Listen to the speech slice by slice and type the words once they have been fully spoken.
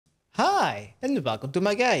Hi, and welcome to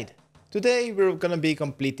my guide. Today we're gonna be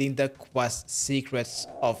completing the quest Secrets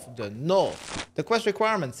of the North. The quest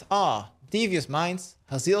requirements are Devious Minds,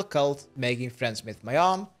 Hazeel Cult, Making Friends with My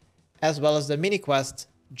Arm, as well as the mini quest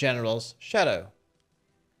General's Shadow.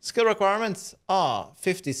 Skill requirements are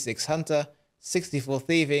 56 Hunter, 64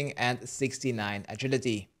 Thieving, and 69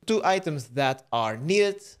 Agility. Two items that are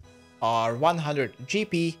needed are 100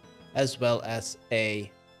 GP as well as a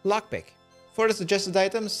lockpick. For the suggested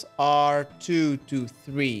items are 2 to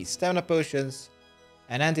 3 stamina potions,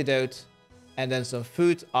 an antidote, and then some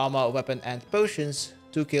food, armor, weapon, and potions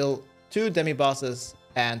to kill 2 demi-bosses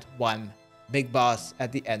and 1 big boss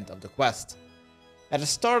at the end of the quest. At the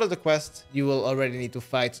start of the quest, you will already need to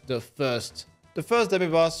fight the first. The first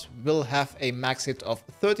demi-boss will have a max hit of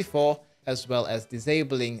 34, as well as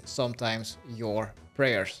disabling sometimes your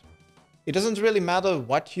prayers. It doesn't really matter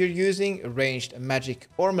what you're using, ranged, magic,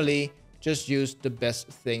 or melee. Just use the best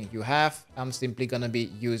thing you have. I'm simply gonna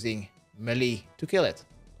be using melee to kill it.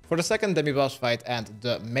 For the second demi-boss fight and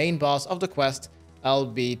the main boss of the quest, I'll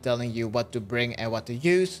be telling you what to bring and what to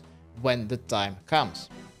use when the time comes.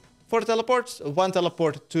 For the teleports, one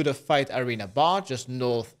teleport to the fight arena bar just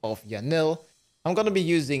north of Yanil. I'm gonna be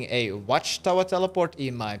using a watchtower teleport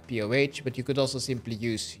in my POH, but you could also simply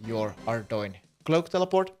use your Ardy cloak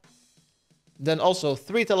teleport. Then also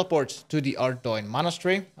 3 teleports to the Ardy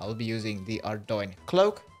monastery. I'll be using the Ardy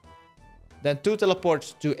cloak. Then 2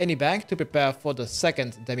 teleports to any bank to prepare for the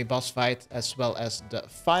second demi-boss fight as well as the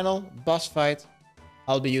final boss fight.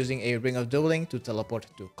 I'll be using a ring of dueling to teleport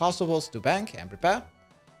to castle walls to bank and prepare.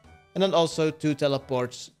 And then also 2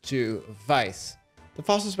 teleports to Weiss. The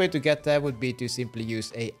fastest way to get there would be to simply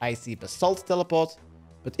use a icy basalt teleport.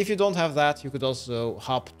 But if you don't have that, you could also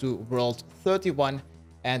hop to world 31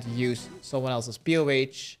 and use someone else's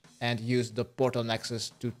POH and use the portal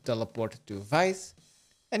nexus to teleport to Weiss.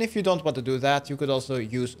 And if you don't want to do that, you could also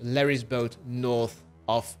use Larry's boat north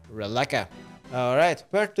of Relleka. Alright,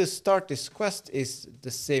 where to start this quest is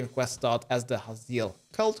the same quest start as the Hazeel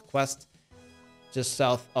cult quest, just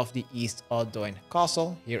south of the East Ardy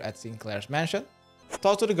castle here at Sinclair's mansion.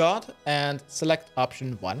 Talk to the god and select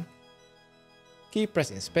option 1. Keep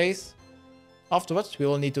pressing space. Afterwards, we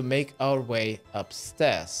will need to make our way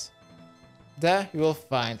upstairs. There you will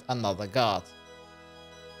find another guard.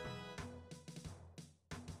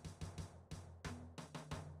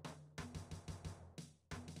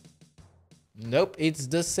 Nope, it's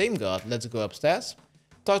the same guard. Let's go upstairs.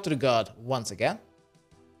 Talk to the guard once again.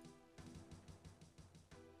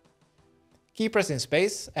 Keep pressing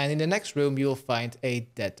space, and in the next room you will find a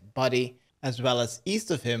dead body. As well as east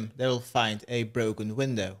of him, they will find a broken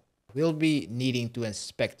window. We'll be needing to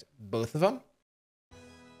inspect both of them.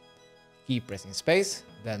 Keep pressing space,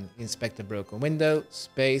 then inspect the broken window,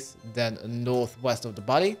 space, then northwest of the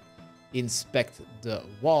body. Inspect the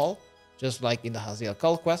wall, just like in the Hazeel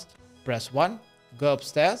cult quest. Press 1, go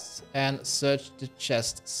upstairs and search the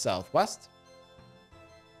chest southwest.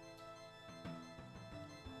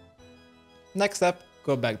 Next step,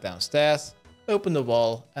 go back downstairs, open the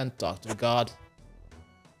wall and talk to the guard.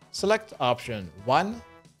 Select option 1.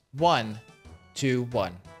 1, 2,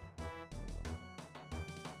 1.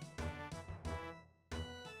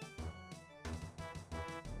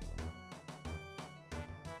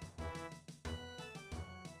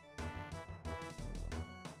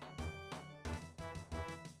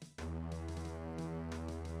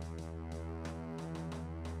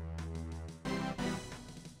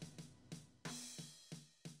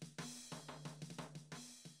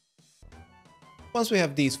 Once we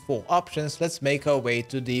have these 4 options, let's make our way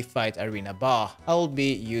to the fight arena bar. I will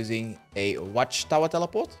be using a watchtower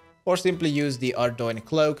teleport, or simply use the Ardy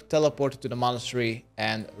cloak, teleport to the monastery,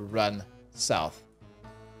 and run south.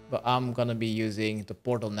 But I'm gonna be using the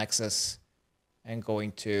portal nexus and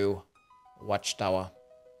going to watchtower.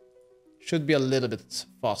 Should be a little bit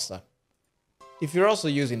faster. If you're also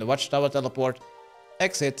using the watchtower teleport,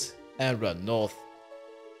 exit and run north.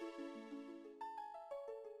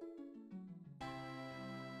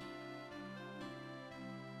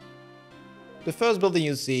 The first building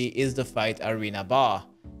you see is the fight arena bar.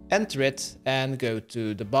 Enter it and go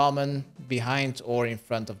to the barman behind or in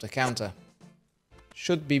front of the counter.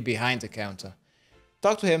 Should be behind the counter.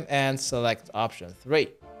 Talk to him and select option 3.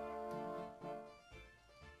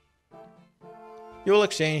 You will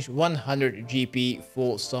exchange 100 GP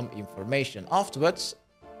for some information. Afterwards,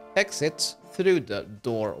 exit through the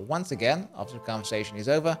door once again after the conversation is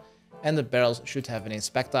over, and the barrels should have an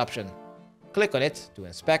inspect option. Click on it to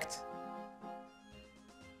inspect.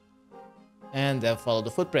 And then follow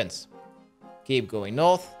the footprints. Keep going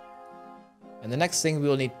north And the next thing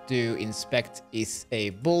we'll need to inspect is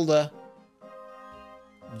a boulder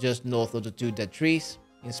just north of the 2 dead trees.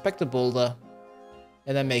 Inspect the boulder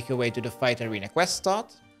and then make your way to the fight arena quest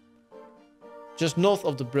start. Just north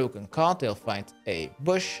of the broken cart, they'll find a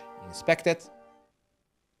bush. Inspect it.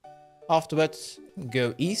 Afterwards,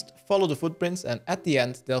 go east, follow the footprints, and at the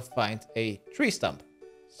end, they'll find a tree stump.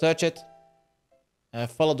 Search it, and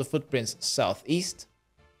follow the footprints southeast.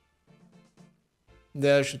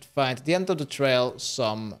 They should find at the end of the trail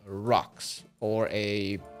some rocks or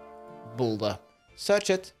a boulder. Search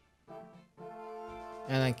it,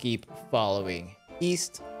 and then keep following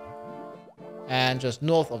east. And just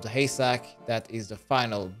north of the haystack, that is the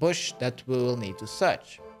final bush that we will need to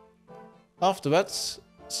search. Afterwards,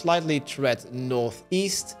 slightly tread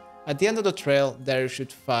northeast. At the end of the trail, there you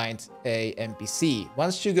should find a NPC.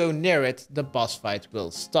 Once you go near it, the boss fight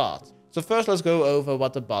will start. So first let's go over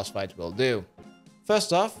what the boss fight will do.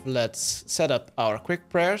 First off, let's set up our quick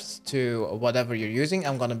prayers to whatever you're using.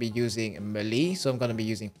 I'm going to be using melee, so I'm going to be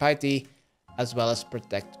using piety as well as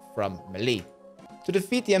protect from melee. To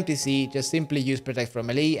defeat the NPC, just simply use protect from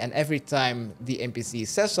melee, and every time the NPC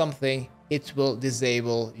says something, it will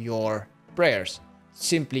disable your prayers.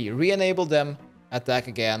 Simply re-enable them, attack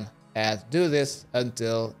again, and do this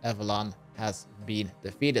until Avalon has been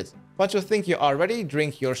defeated. Once you think you are ready,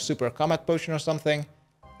 drink your super combat potion or something,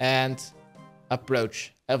 and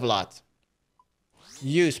approach Avalon.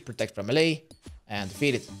 Use protect from melee, and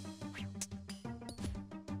defeat it.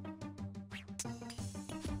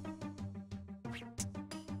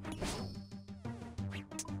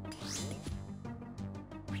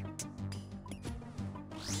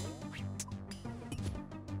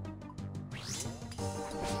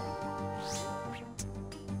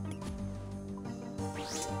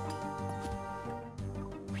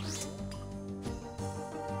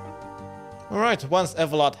 Alright, once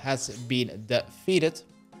Avalon has been defeated,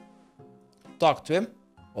 talk to him,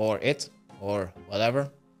 or it, or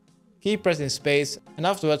whatever. Keep pressing space, and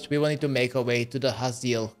afterwards we will need to make our way to the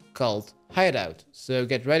Hazeel cult hideout. So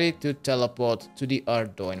get ready to teleport to the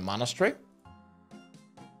Ardy monastery.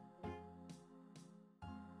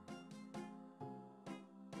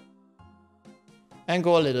 And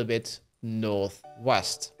go a little bit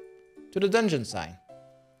northwest to the dungeon sign.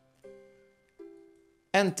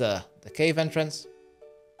 Enter the cave entrance.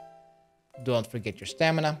 Don't forget your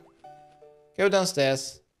stamina. Go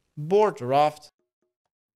downstairs, board the raft.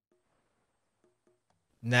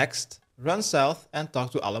 Next, run south and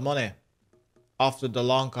talk to Alamone. After the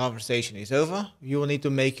long conversation is over, you will need to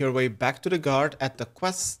make your way back to the guard at the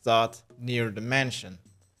quest start near the mansion.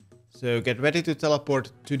 So get ready to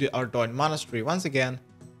teleport to the Ardy monastery once again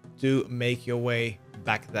to make your way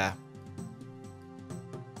back there.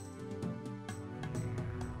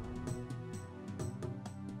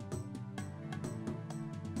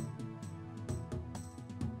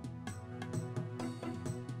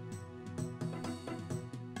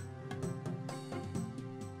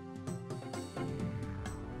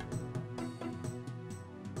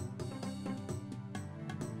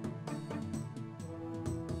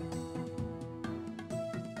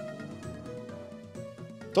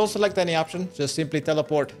 Don't select any option, just simply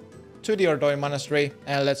teleport to the Ardy monastery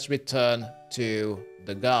and let's return to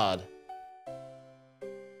the guard.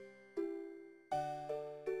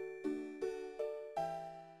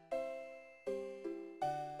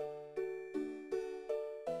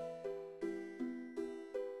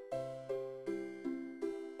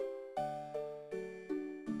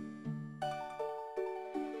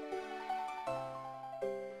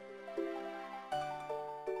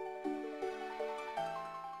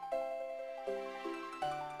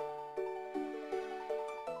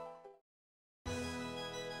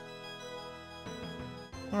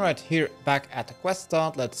 Alright, here back at the quest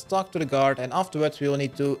start, let's talk to the guard, and afterwards we will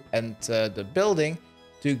need to enter the building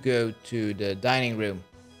to go to the dining room.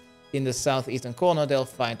 In the southeastern corner they'll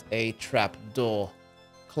find a trap door.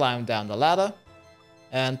 Climb down the ladder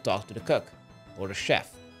and talk to the cook or the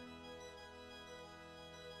chef.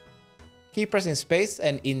 Keep pressing space,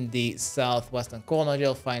 and in the southwestern corner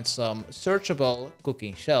you'll find some searchable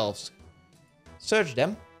cooking shelves. Search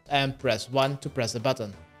them and press 1 to press the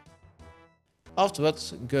button.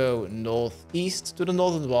 Afterwards, go northeast to the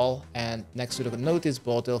northern wall, and next to the notice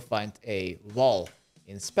board you'll find a wall.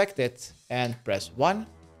 Inspect it and press 1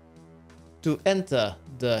 to enter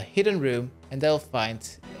the hidden room, and they'll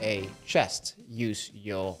find a chest. Use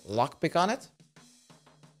your lockpick on it.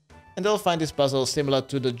 And they'll find this puzzle similar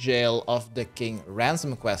to the Jail of the King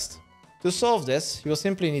Ransom quest. To solve this, you'll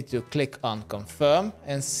simply need to click on confirm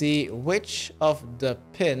and see which of the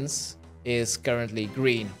pins is currently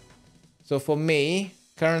green. So for me,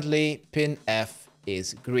 Currently, pin F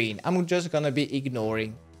is green. I'm just gonna be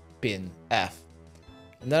ignoring pin F.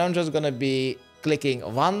 And then I'm just gonna be clicking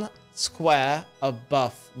one square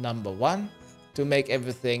above number 1 to make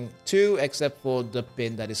everything 2 except for the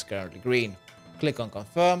pin that is currently green. Click on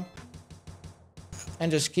confirm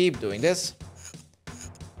and just keep doing this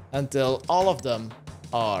until all of them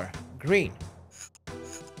are green.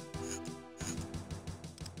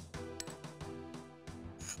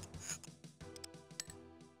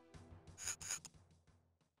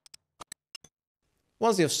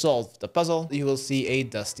 Once you've solved the puzzle, you will see a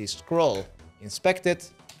dusty scroll. Inspect it,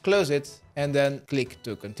 close it, and then click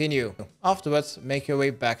to continue. Afterwards, make your way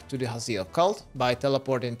back to the Hazeel cult by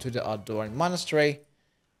teleporting to the outdoor monastery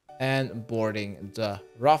and boarding the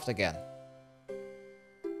raft again.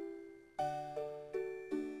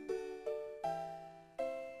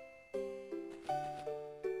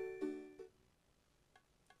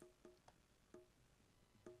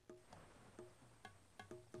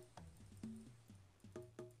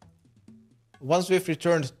 Once we've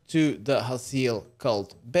returned to the Hazeel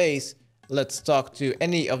cult base, let's talk to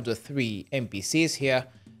any of the 3 NPCs here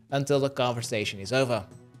until the conversation is over.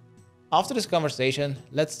 After this conversation,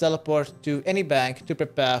 let's teleport to any bank to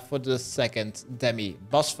prepare for the second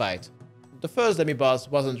demi-boss fight. The first demi-boss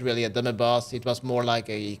wasn't really a demi-boss, it was more like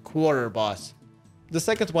a quarter boss. The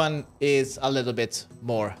second one is a little bit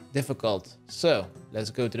more difficult. So,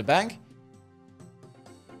 let's go to the bank.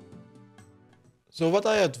 So what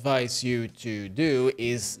I advise you to do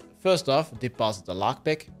is, first off, deposit the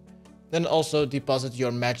lockpick. Then also deposit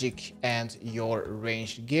your magic and your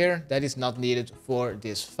ranged gear that is not needed for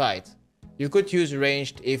this fight. You could use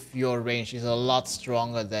ranged if your range is a lot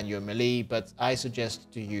stronger than your melee, but I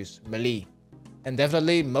suggest to use melee. And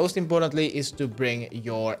definitely, most importantly, is to bring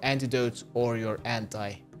your antidotes or your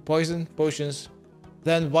anti-poison potions.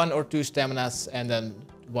 Then 1 or 2 staminas and then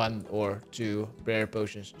 1 or 2 prayer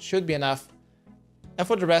potions should be enough. And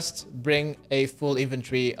for the rest, bring a full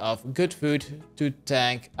inventory of good food to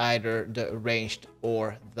tank either the ranged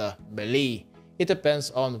or the melee. It depends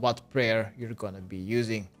on what prayer you're gonna be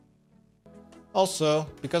using. Also,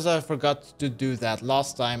 because I forgot to do that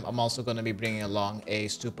last time, I'm also gonna be bringing along a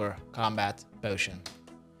super combat potion.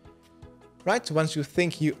 Right, once you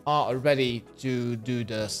think you are ready to do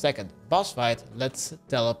the second boss fight, let's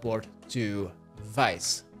teleport to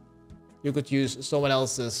Weiss. You could use someone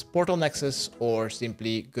else's portal nexus or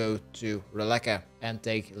simply go to Relleka and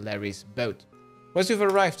take Larry's boat. Once you've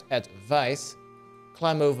arrived at Weiss,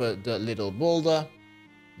 climb over the little boulder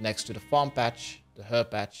next to the farm patch, the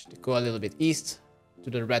herb patch, to go a little bit east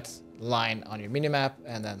to the red line on your minimap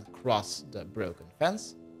and then cross the broken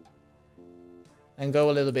fence. And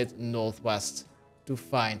go a little bit northwest to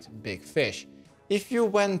find big fish. If you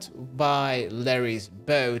went by Larry's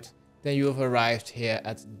boat, then you have arrived here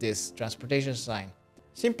at this transportation sign.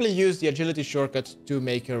 Simply use the agility shortcut to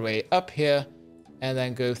make your way up here and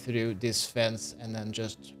then go through this fence and then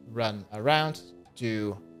just run around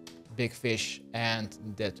to Big Fish and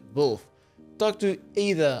Dead Wolf. Talk to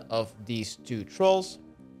either of these 2 trolls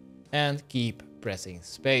and keep pressing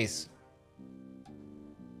space.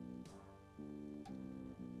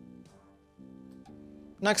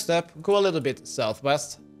 Next up, go a little bit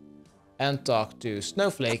southwest and talk to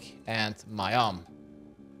Snowflake and Mayam.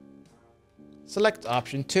 Select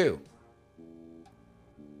option 2.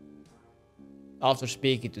 After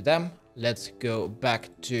speaking to them, let's go back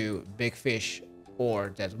to Big Fish or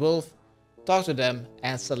Dead Wolf, talk to them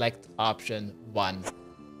and select option 1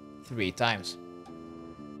 3 times.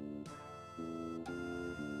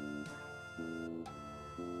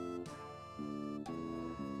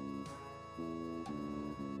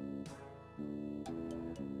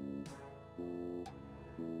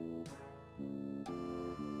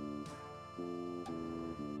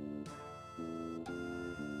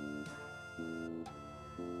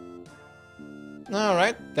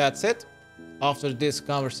 Alright, that's it. After this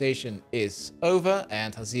conversation is over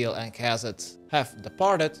and Hazeel and Khazet have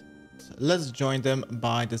departed, let's join them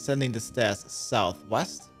by descending the stairs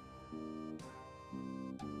southwest.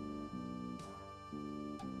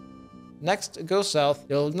 Next, go south.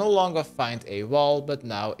 You'll no longer find a wall, but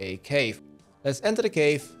now a cave. Let's enter the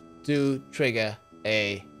cave to trigger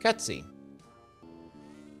a cutscene.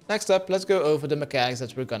 Next up, let's go over the mechanics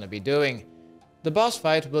that we're gonna be doing. The boss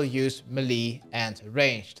fight will use melee and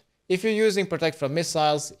ranged. If you're using protect from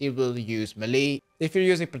missiles, it will use melee. If you're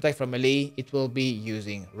using protect from melee, it will be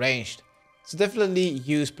using ranged. So definitely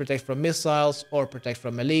use protect from missiles or protect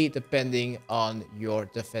from melee depending on your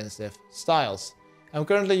defensive styles. I'm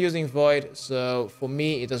currently using void, so for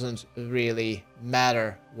me it doesn't really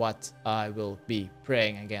matter what I will be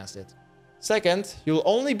praying against it. Second, you'll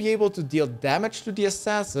only be able to deal damage to the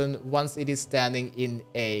assassin once it is standing in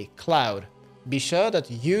a cloud. Be sure that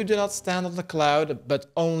you do not stand on the cloud, but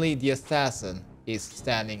only the assassin is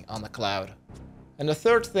standing on the cloud. And the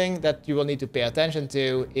third thing that you will need to pay attention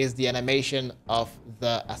to is the animation of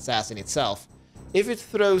the assassin itself. If it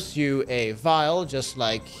throws you a vial, just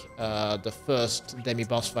like the first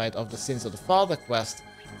demi-boss fight of the Sins of the Father quest,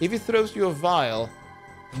 if it throws you a vial,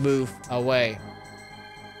 move away.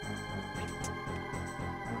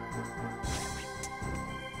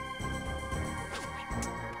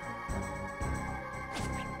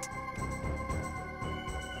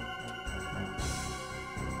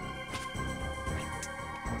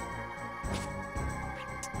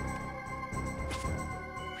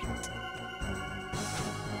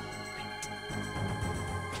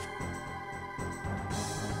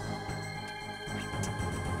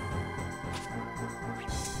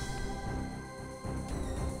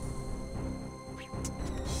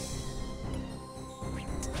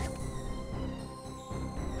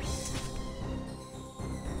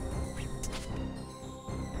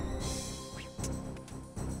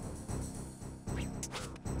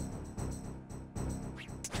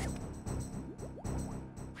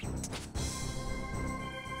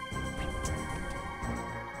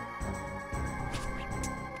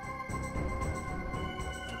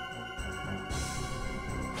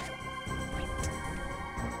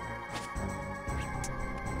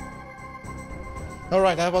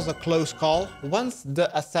 Alright, that was a close call. Once the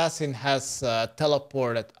assassin has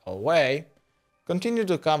teleported away, continue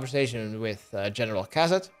the conversation with General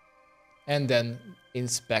Kazet, and then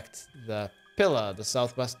inspect the pillar, the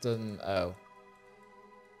southwestern... oh.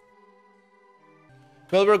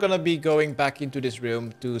 Well, we're gonna be going back into this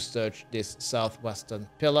room to search this southwestern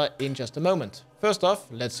pillar in just a moment. First off,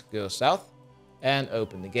 let's go south and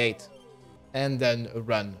open the gate, and then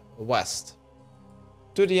run west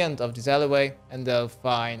to the end of this alleyway, and they'll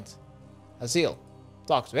find Hazeel.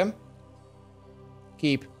 Talk to him.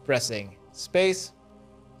 Keep pressing space,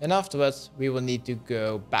 and afterwards we will need to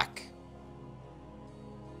go back.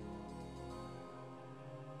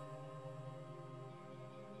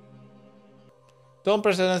 Don't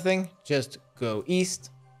press anything, just go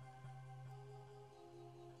east.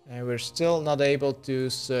 And we're still not able to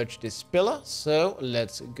search this pillar, so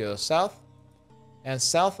let's go south. And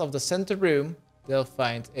south of the center room, they'll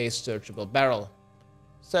find a searchable barrel.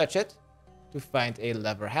 Search it to find a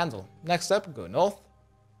lever handle. Next up, go north.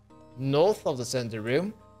 North of the center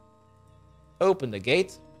room, open the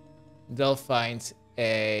gate. They'll find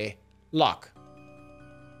a lock.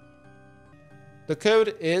 The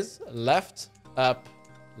code is left, up,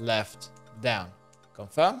 left, down.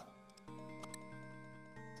 Confirm.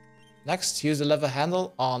 Next, use the lever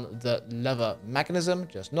handle on the lever mechanism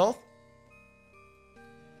just north.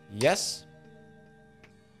 Yes.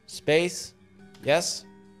 Space. Yes.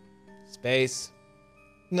 Space.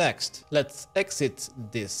 Next, let's exit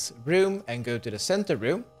this room and go to the center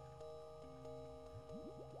room.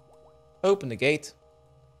 Open the gate.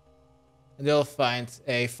 And they'll find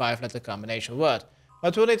a 5-letter combination word.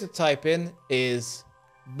 What we'll need to type in is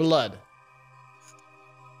blood.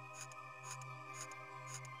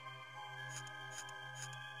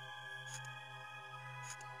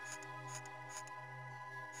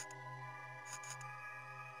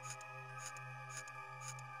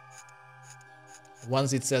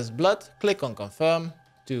 Once it says blood, click on confirm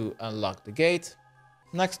to unlock the gate.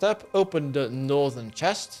 Next up, open the northern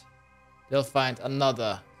chest. They'll find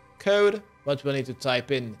another code. What we'll need to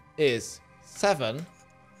type in is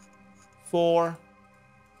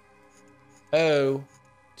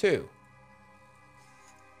 7402.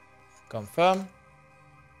 Confirm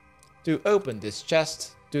to open this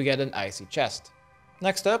chest to get an icy chest.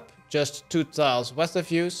 Next up, just 2 tiles west of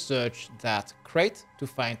you, search that crate to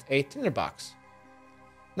find a tinderbox.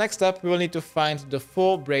 Next up, we will need to find the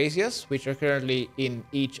 4 braziers, which are currently in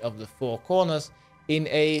each of the 4 corners, in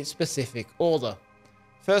a specific order.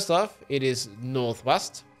 First off, it is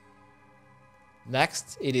northwest.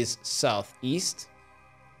 Next, it is southeast.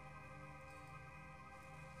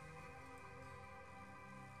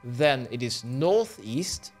 Then it is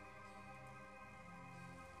northeast.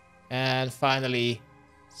 And finally,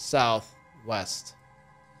 southwest.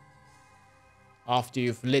 After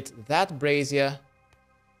you've lit that brazier,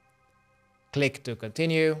 click to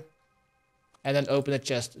continue, and then open the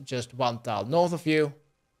chest just 1 tile north of you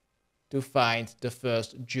to find the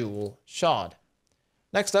first jewel shard.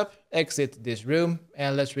 Next up, exit this room,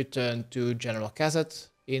 and let's return to General Kazet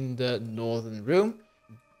in the northern room,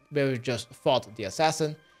 where we just fought the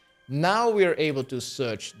assassin. Now we are able to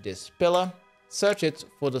search this pillar. Search it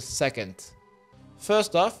for the second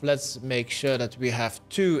First off, let's make sure that we have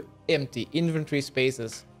 2 empty inventory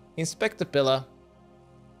spaces. Inspect the pillar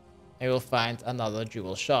and you'll find another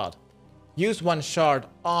jewel shard. Use 1 shard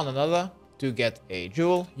on another to get a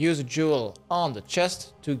jewel. Use a jewel on the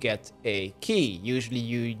chest to get a key. Usually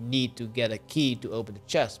you need to get a key to open the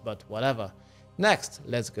chest, but whatever. Next,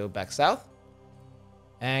 let's go back south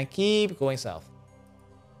and keep going south.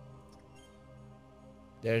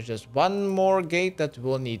 There's just 1 more gate that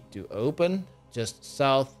we'll need to open just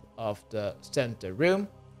south of the center room.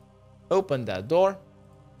 Open that door.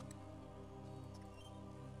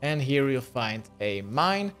 And here you'll find a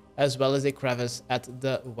mine as well as a crevice at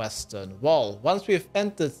the western wall. Once we've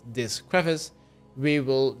entered this crevice, we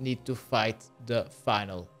will need to fight the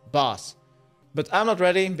final boss. But I'm not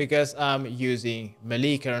ready because I'm using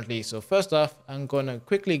melee currently. So first off, I'm gonna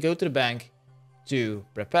quickly go to the bank to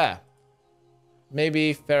prepare.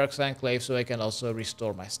 Maybe Ferox Enclave so I can also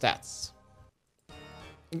restore my stats.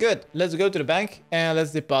 Good, let's go to the bank and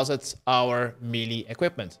let's deposit our melee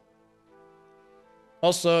equipment.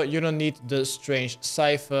 Also, you don't need the strange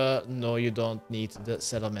cipher, nor you don't need the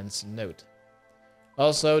settlements node.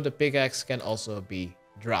 Also, the pickaxe can also be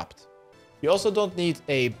dropped. You also don't need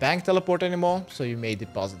a bank teleport anymore, so you may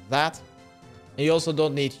deposit that. And you also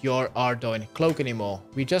don't need your Ardy cloak anymore.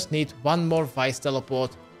 We just need 1 more Weiss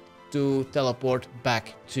teleport to teleport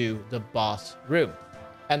back to the boss room.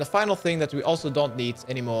 And the final thing that we also don't need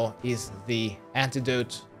anymore is the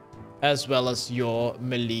antidote, as well as your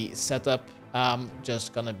melee setup. I'm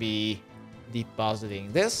just gonna be depositing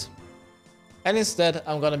this. And instead,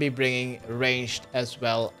 I'm gonna be bringing ranged as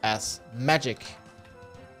well as magic.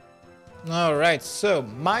 Alright, so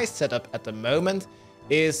my setup at the moment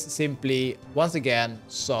is simply, once again,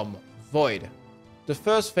 some void. The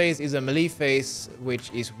first phase is a melee phase, which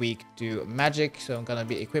is weak to magic. So I'm gonna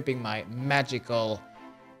be equipping my magical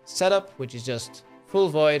setup, which is just full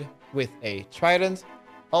void with a trident.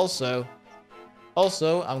 Also,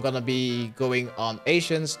 I'm gonna be going on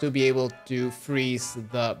Asians to be able to freeze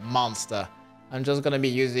the monster. I'm just gonna be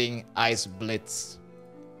using Ice Blitz.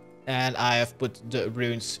 And I have put the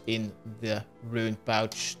runes in the rune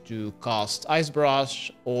pouch to cast Ice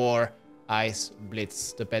Barrage or Ice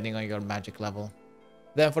Blitz, depending on your magic level.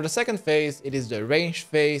 Then for the second phase, it is the range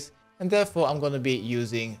phase, and therefore I'm gonna be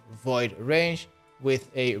using Void Range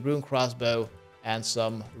with a rune crossbow and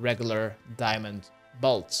some regular diamond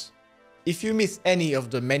bolts. If you miss any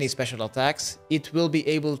of the many special attacks, it will be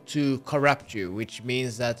able to corrupt you, which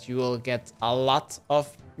means that you will get a lot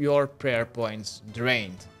of your prayer points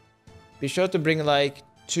drained. Be sure to bring like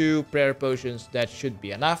 2 prayer potions, that should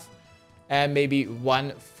be enough, and maybe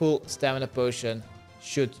 1 full stamina potion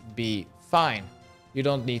should be fine. You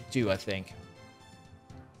don't need 2, I think.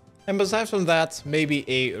 And besides from that, maybe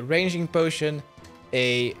a ranging potion,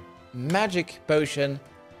 a magic potion,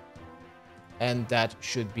 and that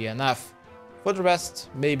should be enough. For the rest,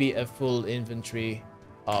 maybe a full inventory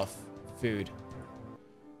of food.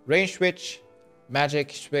 Range switch,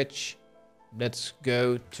 magic switch. Let's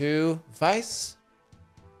go to Weiss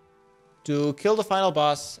to kill the final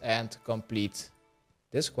boss and complete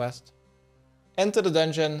this quest. Enter the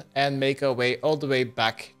dungeon and make our way all the way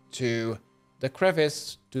back to the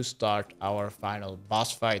crevice to start our final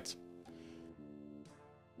boss fight.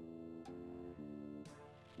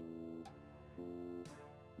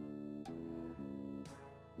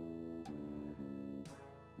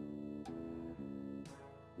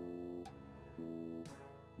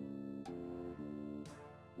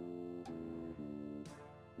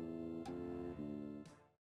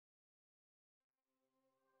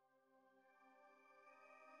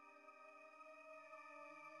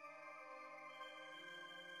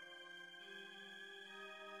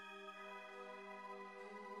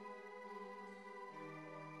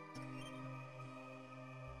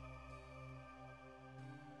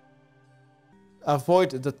 Avoid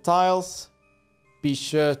the tiles. Be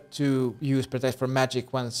sure to use Protect from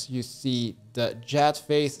Magic once you see the Jet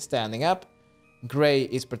face standing up. Gray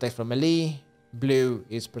is Protect from Melee. Blue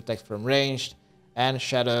is Protect from Ranged. And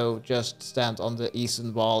Shadow, just stand on the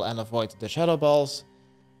eastern wall and avoid the Shadow Balls.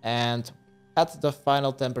 And at the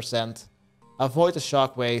final 10%, avoid the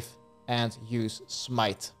Shockwave and use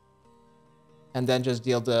Smite. And then just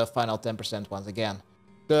deal the final 10% once again.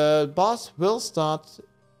 The boss will start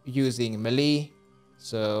using melee,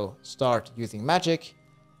 so start using magic,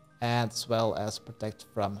 as well as protect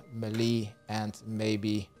from melee and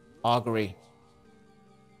maybe augury.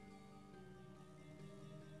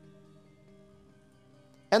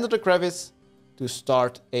 Enter the crevice to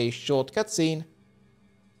start a short cutscene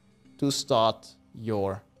to start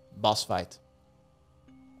your boss fight.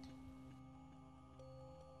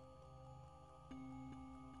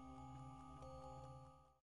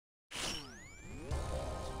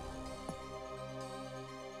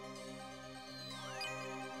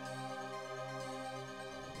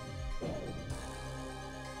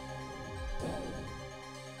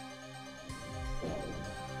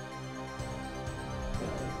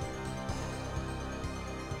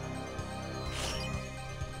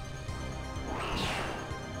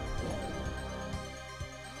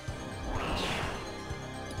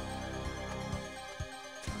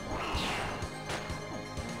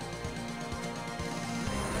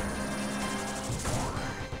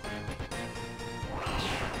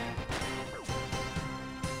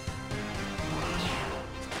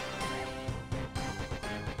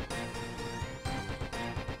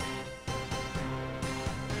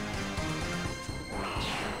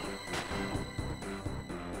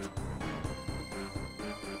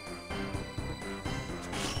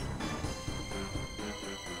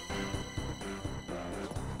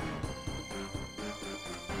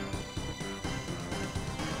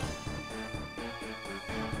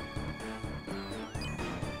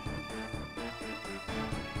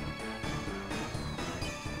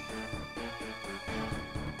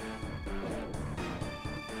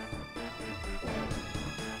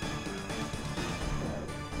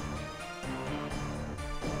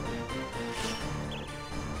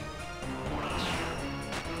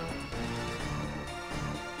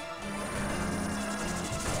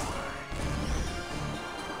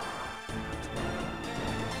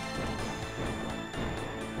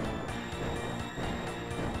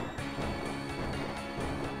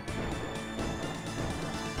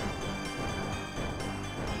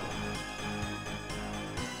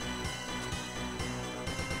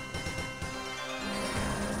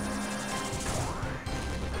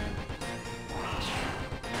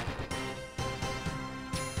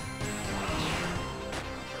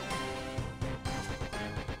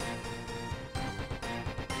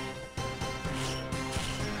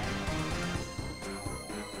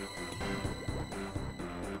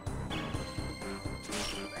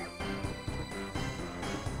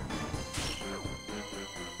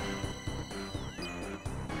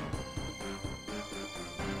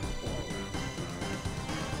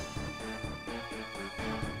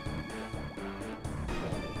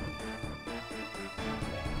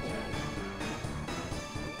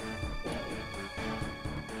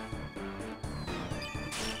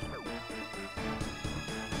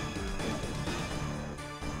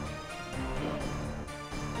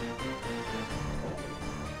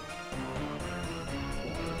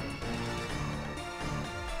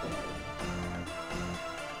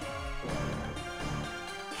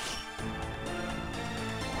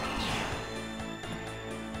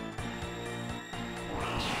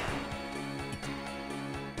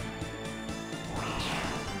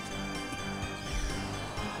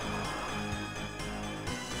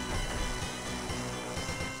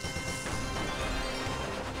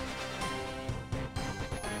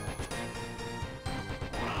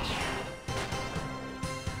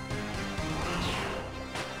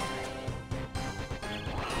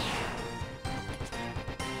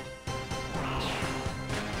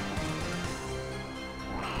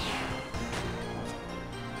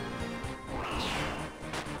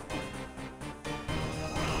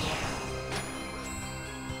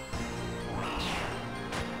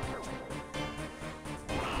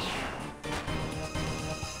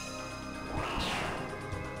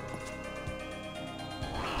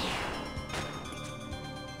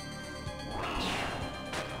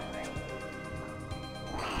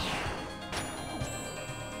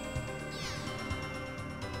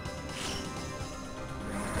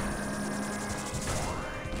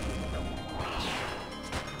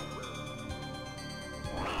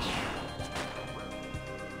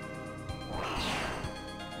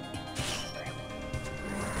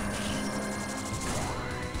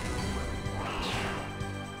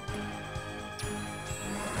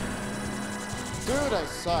 Dude, I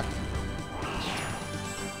suck.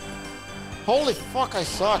 Holy fuck, I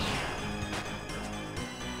suck.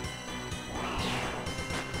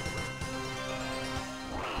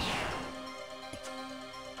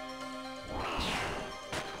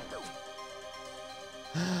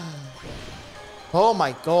 Oh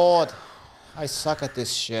my god. I suck at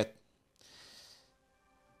this shit.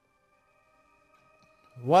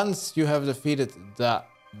 Once you have defeated the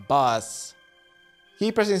boss,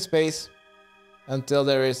 keep pressing space until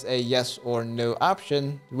there is a yes or no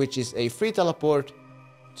option, which is a free teleport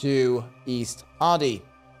to East Ardy.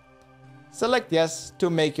 Select yes to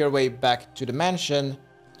make your way back to the mansion,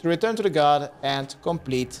 to return to the god and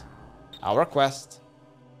complete our quest.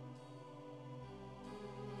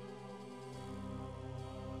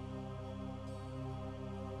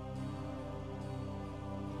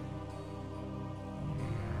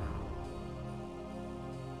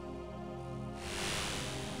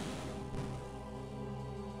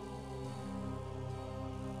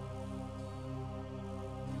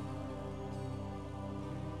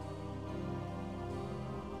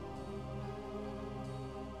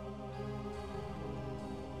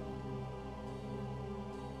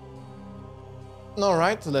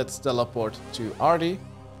 Alright, let's teleport to Ardy.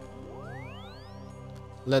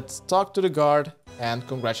 Let's talk to the guard, and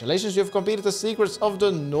congratulations, you've completed the Secrets of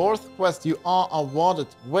the North quest. You are awarded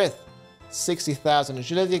with 60,000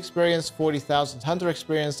 agility experience, 40,000 hunter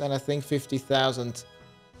experience, and I think 50,000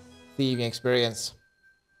 thieving experience.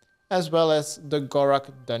 As well as the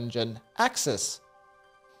Gorak dungeon access.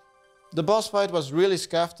 The boss fight was really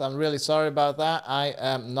scuffed, I'm really sorry about that. I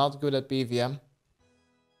am not good at PvM.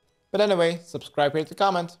 But anyway, subscribe, rate,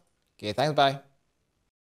 comment. Okay, thanks, bye.